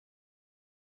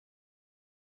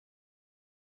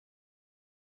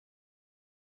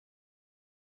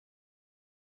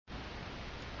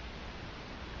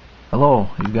Hello,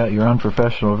 you got your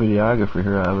unprofessional videographer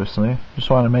here, obviously. Just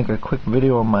want to make a quick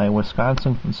video of my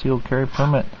Wisconsin concealed carry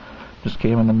permit. Just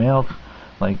came in the mail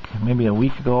like maybe a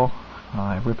week ago.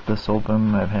 I ripped this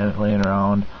open. I've had it laying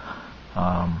around.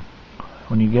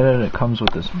 When you get it, it comes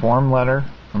with this form letter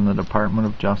from the Department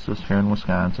of Justice here in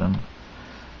Wisconsin.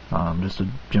 Just a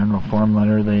general form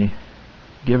letter they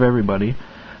give everybody.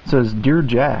 It says, "Dear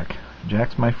Jack,"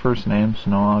 Jack's my first name,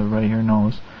 so now everybody here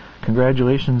knows.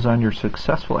 "Congratulations on your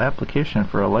successful application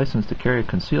for a license to carry a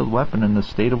concealed weapon in the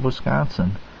state of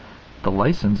Wisconsin. The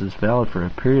license is valid for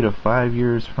a period of 5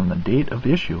 years from the date of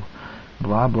issue."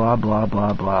 Blah, blah, blah,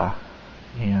 blah, blah.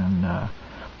 And it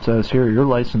says here, "Your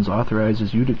license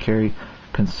authorizes you to carry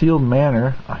concealed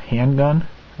manner, a handgun,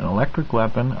 an electric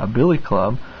weapon, a billy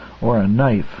club, or a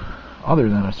knife, other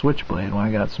than a switchblade." Well,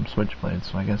 I got some switchblades,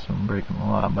 so I guess I'm breaking the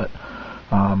law, but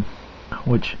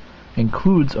which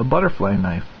includes a butterfly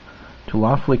knife. To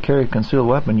lawfully carry a concealed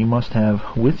weapon, you must have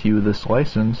with you this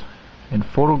license and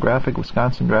photographic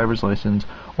Wisconsin driver's license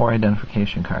or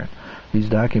identification card. These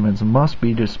documents must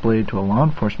be displayed to a law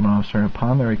enforcement officer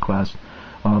upon their request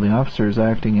while the officer is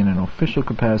acting in an official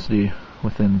capacity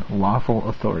within lawful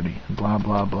authority. Blah,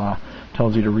 blah, blah.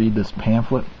 Tells you to read this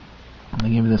pamphlet.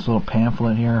 They give you this little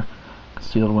pamphlet here,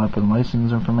 concealed weapon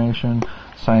license information,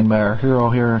 signed by our hero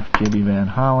here, J.B. Van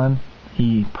Hollen.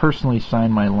 He personally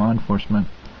signed my law enforcement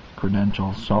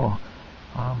credentials, so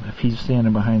if he's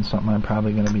standing behind something, I'm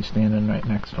probably going to be standing right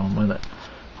next to him with it.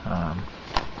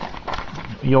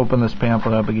 You open this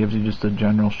pamphlet up, it gives you just a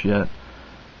general shit,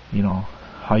 you know,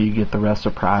 how you get the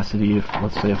reciprocity. If,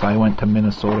 let's say, if I went to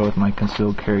Minnesota with my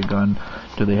concealed carry gun,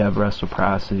 do they have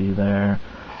reciprocity there?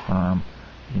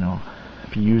 You know,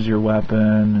 if you use your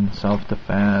weapon in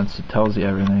self-defense, it tells you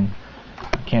everything.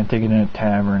 You can't take it in a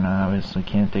tavern, obviously.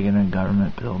 Can't take it in a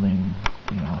government building.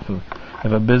 You know,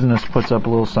 if a business puts up a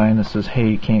little sign that says,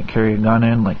 "Hey, you can't carry a gun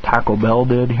in," like Taco Bell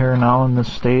did here now in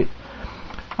this state,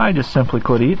 I just simply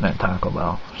quit eating at Taco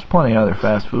Bell. There's plenty of other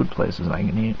fast food places I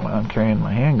can eat while I'm carrying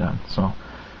my handgun, so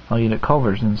I'll eat at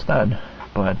Culver's instead.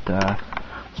 But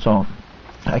so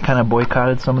I kind of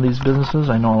boycotted some of these businesses.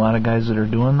 I know a lot of guys that are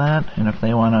doing that, and if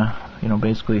they want to, you know,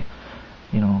 basically,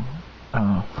 you know,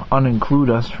 uninclude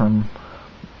us from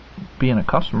being a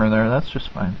customer there, that's just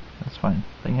fine. That's fine.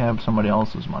 They can have somebody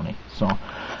else's money. So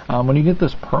when you get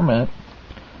this permit,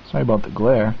 sorry about the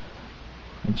glare,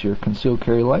 it's your concealed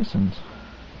carry license.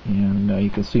 And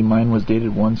you can see mine was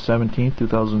dated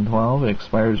 1/17/2012. It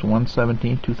expires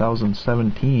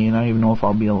 1/17/2017. I don't even know if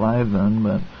I'll be alive then,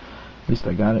 but at least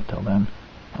I got it till then.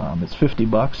 It's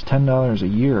 $50, $10 a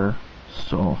year.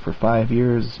 So for 5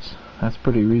 years, that's a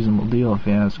pretty reasonable deal if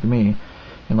you ask me.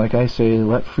 And like I say,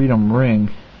 let freedom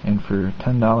ring. And for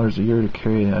 $10 a year to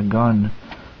carry a gun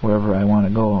wherever I want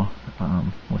to go,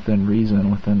 within reason,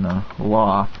 within the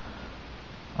law,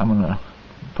 I'm gonna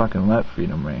fucking let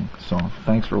freedom ring. So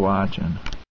thanks for watching.